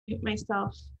mute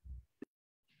myself.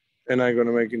 And I'm going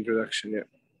to make introduction, yeah.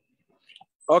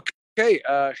 Okay,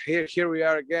 here we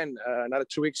are again. Another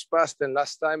 2 weeks passed, and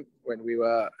last time when we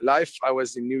were live, I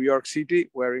was in New York City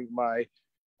wearing my,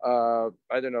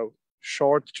 I don't know,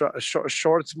 shorts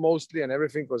mostly and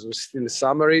everything because it was still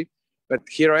summery. But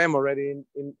here I am already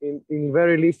in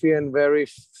very leafy and very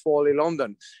fally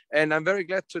London. And I'm very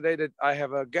glad today that I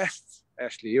have a guest,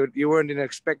 Ashley. You weren't even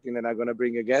expecting that I'm going to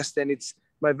bring a guest, and it's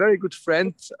my very good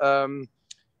friend.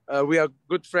 We are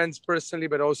good friends personally,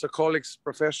 but also colleagues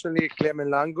professionally, Klemen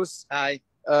Langus. Hi.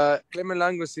 Klemen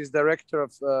Langus is director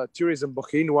of Tourism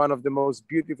Bohinj, one of the most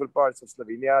beautiful parts of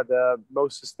Slovenia, the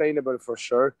most sustainable for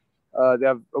sure. They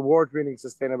have award-winning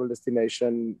sustainable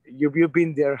destination. You've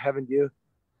been there, haven't you?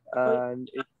 And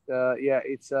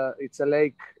it's a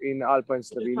lake in Alpine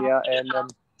Slovenia. And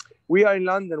we are in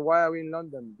London. Why are we in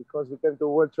London? Because we came to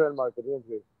World Trail Market, didn't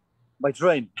we? By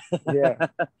train. Yeah.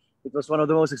 It was one of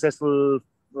the most successful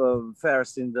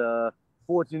fairs in the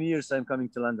 14 years I'm coming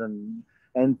to London,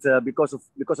 and because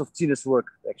of Tine's work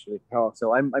actually.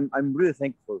 So I'm really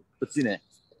thankful to Tine.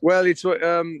 Well, it's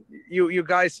you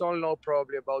guys all know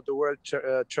probably about the World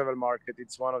Travel Market.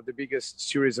 It's one of the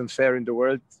biggest tourism fair in the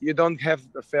world. You don't have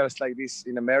fairs like this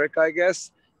in America, I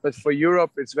guess, but for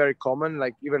Europe it's very common.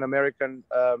 Like even American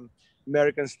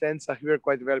stands are here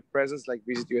quite well present. Like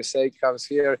Visit USA comes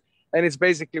here. And it's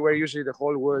basically where usually the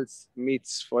whole world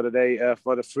meets for the day,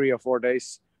 for the 3 or 4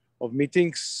 days of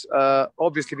meetings.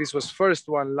 Obviously, this was first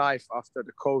one live after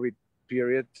the COVID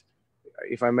period,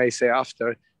 if I may say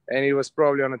after. And it was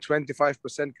probably on a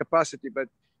 25% capacity. But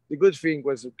the good thing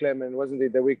was, Klemen, wasn't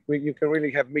it, that you can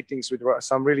really have meetings with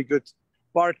some really good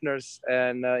partners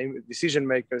and decision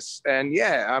makers. And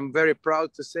yeah, I'm very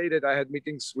proud to say that I had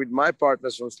meetings with my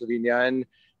partners from Slovenia, and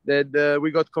that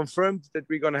we got confirmed that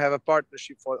we're going to have a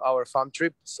partnership for our farm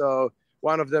trip. So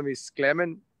one of them is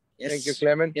Klemen. Yes. Thank you,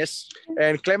 Klemen. Yes.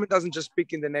 And Klemen doesn't just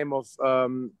speak in the name of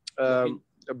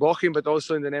Bohinj, but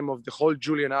also in the name of the whole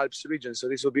Julian Alps region. So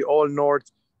this will be all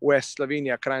northwest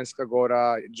Slovenia, Kranjska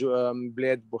Gora,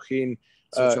 Bled, Bohinj,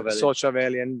 Soča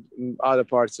Valley, and other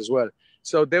parts as well.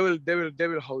 So they will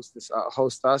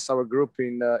host us, our group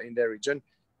in their region.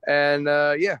 And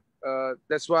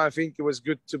that's why I think it was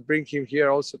good to bring him here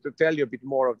also to tell you a bit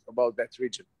more about that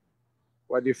region.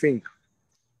 What do you think?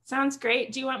 Sounds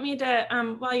great. Do you want me to,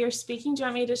 while you're speaking, do you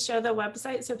want me to show the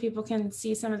website so people can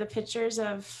see some of the pictures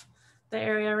of the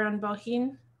area around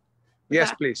Bohinj?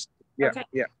 Yes, please. Yeah, okay.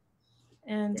 Yeah.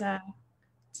 And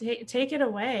take it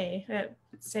away.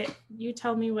 You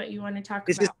tell me what you want to talk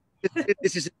about.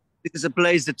 This is a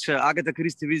place that Agatha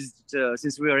Christie visited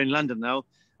since we are in London now.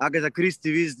 Agatha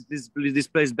Christie visited this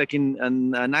place back in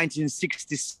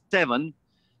 1967,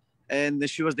 and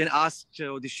she was then asked.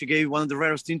 She gave one of the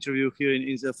rarest interviews here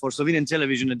for Slovenian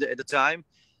television at the time,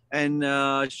 and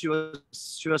she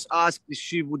was asked if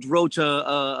she would write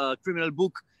a criminal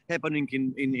book happening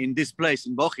in this place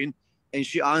in Bohinj, and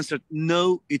she answered,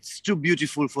 "No, it's too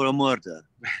beautiful for a murder."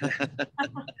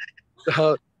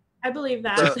 So, I believe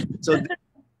that. So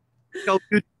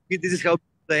this is how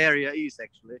the area is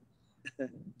actually.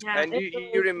 Yeah, and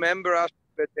you remember us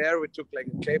there, we took like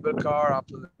a cable car up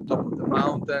to the top of the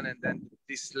mountain, and then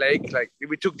this lake, like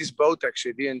we took this boat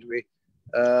actually, didn't we?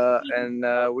 And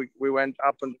we went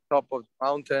up on the top of the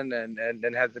mountain and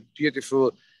then had the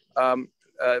beautiful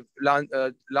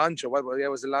lunch, or what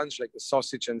was a lunch, like a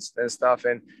sausage and stuff.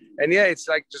 And yeah, it's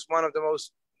like just one of the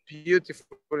most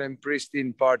beautiful and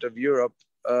pristine part of Europe,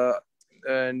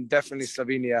 and definitely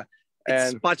Slovenia.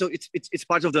 It's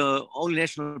part of the only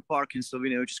national park in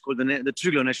Slovenia, which is called the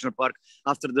Triglav National Park,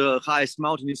 after the highest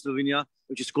mountain in Slovenia,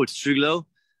 which is called Triglav.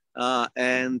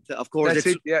 And of course, that's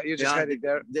it. Yeah, you just had it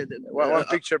there. One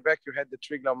picture back, you had the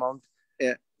Triglav Mount.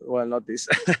 Yeah. Well, not this.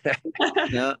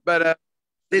 Yeah. But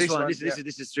this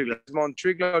is Triglav. Mount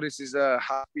Triglav. This is a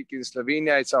high peak in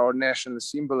Slovenia. It's our national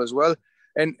symbol as well.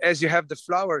 And as you have the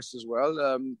flowers as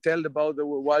well, tell about the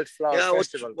Wildflower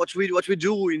Festival. What we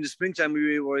do in the springtime,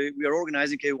 we are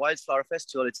organizing a Wildflower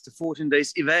Festival. It's a 14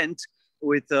 days event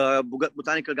with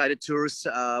botanical guided tours,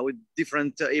 with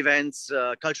different events,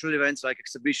 cultural events like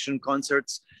exhibition,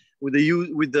 concerts, with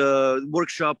the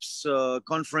workshops,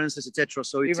 conferences, etc.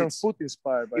 So it's food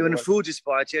inspired. Food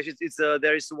inspired. Yes,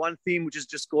 there is one theme which is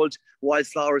just called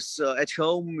Wildflowers at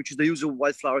Home, which is the use of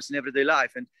wildflowers in everyday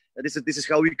life. And this is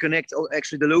how we connect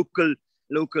actually the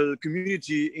local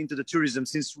community into the tourism,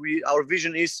 since our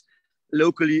vision is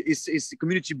locally is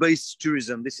community-based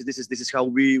tourism. This is how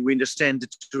we understand the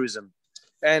tourism.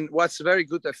 And what's very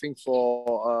good, I think,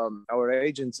 for our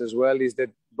agents as well is that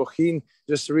Bohinj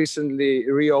just recently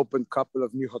reopened a couple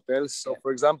of new hotels. So,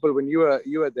 for example, when you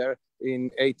were there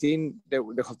in 18,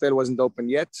 the hotel wasn't open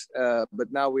yet,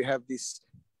 but now we have this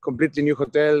completely new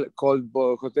hotel called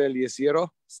Hotel Jezero,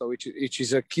 so which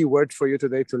is a key word for you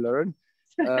today to learn.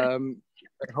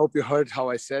 I hope you heard how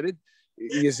I said it.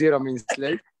 Jezero means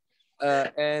lake.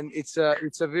 And it's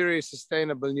a very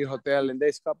sustainable new hotel, and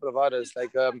there's a couple of others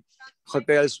like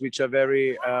hotels which are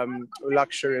very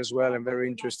luxury as well and very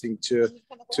interesting to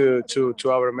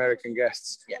our American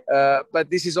guests.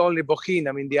 But this is only Bohinj.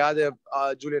 I mean, the other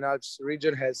Julian Alps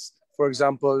region has, for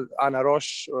example, Ana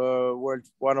Roche,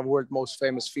 one of the world's most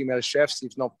famous female chefs,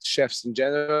 if not chefs in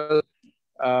general.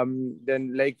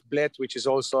 Then Lake Bled, which is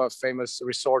also a famous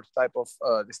resort type of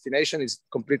destination, is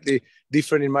completely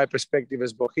different in my perspective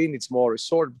as Bohinj. It's more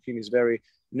resort. Bohinj is very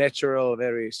natural,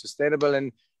 very sustainable,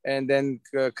 and then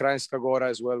Kranjska Gora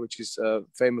as well, which is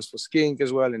famous for skiing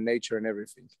as well and nature and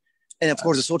everything. And of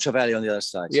course, the Socha Valley on the other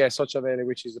side. Yeah, Socha Valley,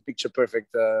 which is a picture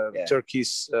perfect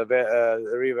turquoise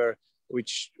river,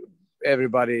 which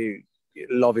everybody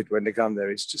love it when they come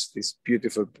there. It's just this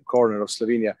beautiful corner of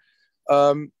Slovenia.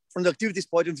 From the activities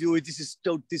point of view, this is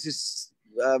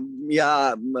a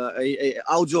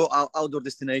outdoor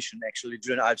destination actually.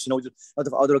 Julian Alps, a lot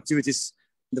of outdoor activities.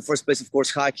 In the first place, of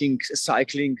course, hiking,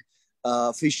 cycling,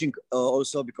 fishing,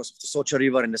 also because of the Socha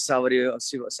River and the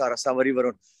Sava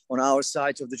River on our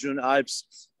side of the Julian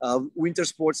Alps. Winter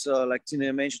sports, like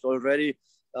Tine mentioned already.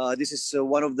 This is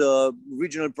one of the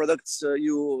regional products.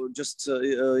 You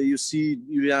see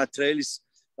Juliana Trail is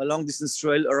a long distance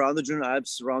trail around the Julian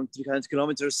Alps, around 300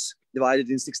 kilometers, divided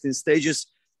in 16 stages.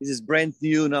 This is brand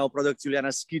new now product.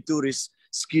 Juliana Ski Tour is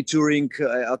ski touring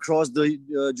across the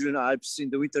Julian Alps in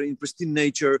the winter in pristine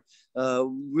nature,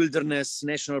 wilderness,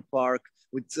 national park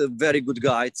with very good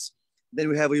guides. Then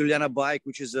we have a Juliana bike,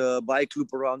 which is a bike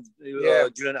loop around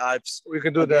Julian Alps. We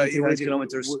can do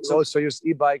kilometers. We also use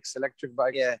e-bikes, electric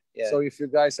bikes. Yeah. So if you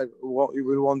guys you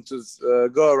will want to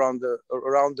go around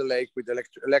the lake with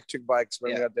electric bikes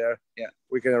when we are there,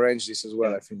 we can arrange this as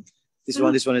well. I think this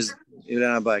one is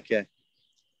Juliana bike.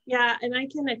 Yeah, and I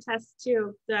can attest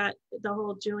to that. The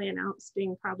whole Julian Alps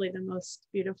being probably the most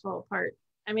beautiful part.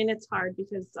 I mean, it's hard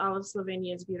because all of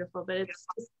Slovenia is beautiful, but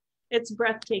it's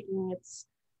breathtaking.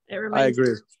 It reminds I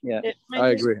agree. I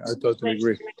agree. I totally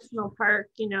agree. National Park,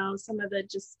 some of the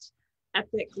just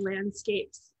epic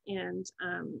landscapes, and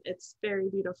it's very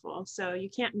beautiful. So you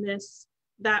can't miss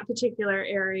that particular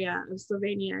area of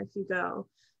Slovenia if you go.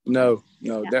 No,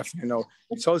 definitely no.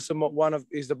 It's also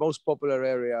is the most popular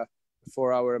area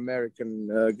for our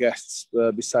American guests,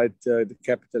 beside the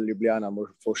capital Ljubljana,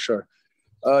 for sure.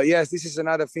 Yes, this is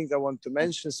another thing I want to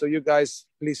mention. So you guys,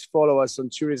 please follow us on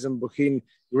Tourism Bohinj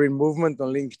Green Movement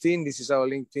on LinkedIn. This is our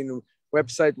LinkedIn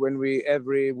website. When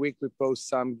every week we post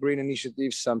some green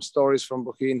initiatives, some stories from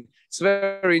Bohinj. It's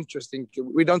very interesting.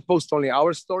 We don't post only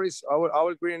our stories,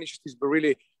 our green initiatives, but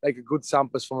really like good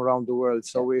samples from around the world.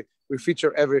 So we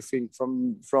feature everything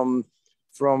from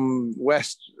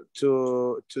west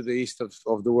to the east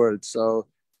of the world. So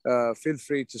feel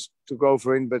free to go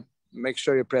for it, but make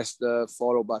sure you press the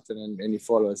follow button and you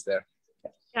follow us there.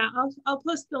 Yeah, I'll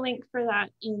post the link for that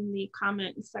in the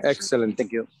comment section. Excellent.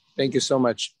 Thank you so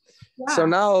much. Yeah. So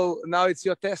now it's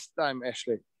your test time,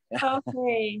 Ashley.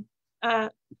 Okay.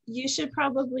 You should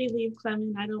probably leave,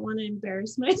 Klemen. I don't want to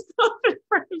embarrass myself in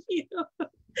front of you.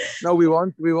 No, we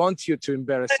want you to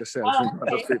embarrass yourself in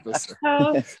front of people.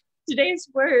 So today's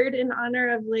word in honor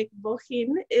of Lake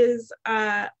Bohinj is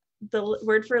the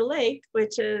word for lake,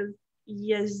 which is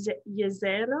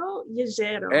Jezero.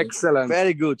 Excellent.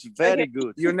 Very good. Very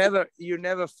good. You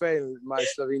never fail my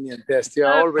Slovenian test.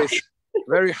 You're always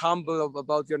very humble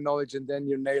about your knowledge, and then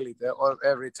you nail it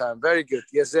every time. Very good.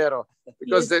 Jezero.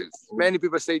 Because many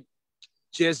people say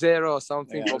Jezero or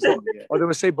something, or they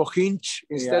will say Bohinj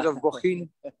instead of Bohinj,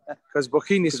 because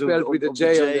Bohinj is spelled with a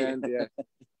J on the end. Yeah.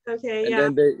 Okay,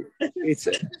 and then it's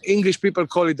English people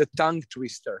call it the tongue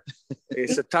twister.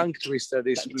 It's a tongue twister,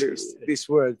 this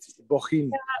word, Bohinj.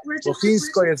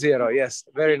 Bohinjsko Jezero, yes,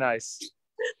 very nice.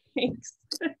 Thanks.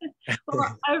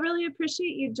 Well, I really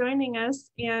appreciate you joining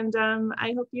us, and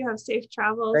I hope you have safe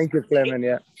travels. Thank you, Klemen.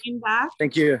 Yeah. Back.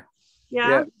 Thank you.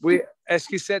 Yeah. As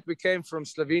he said, we came from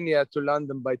Slovenia to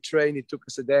London by train. It took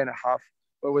us a day and a half.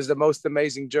 It was the most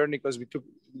amazing journey because we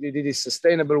did it a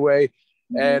sustainable way.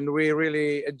 And we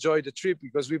really enjoyed the trip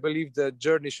because we believe the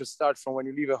journey should start from when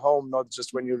you leave a home, not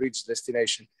just when you reach the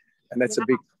destination. And that's a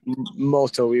big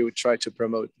motto we would try to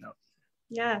promote now.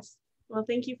 Yes. Well,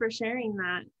 thank you for sharing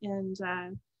that. And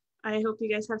I hope you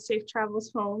guys have safe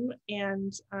travels home.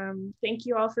 And thank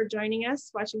you all for joining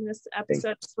us, watching this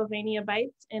episode of Slovenia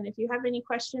Bites. And if you have any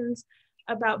questions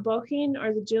about Bohinj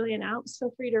or the Julian Alps,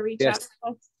 feel free to reach out to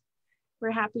us.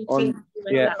 We're happy to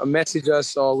message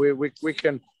us, or we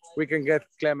can get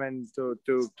Klemen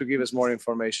to give us more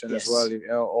information as well,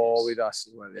 or with us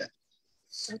as well. Yeah.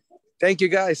 Okay. Thank you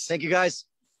guys. Thank you guys.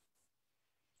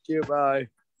 Thank you. Bye.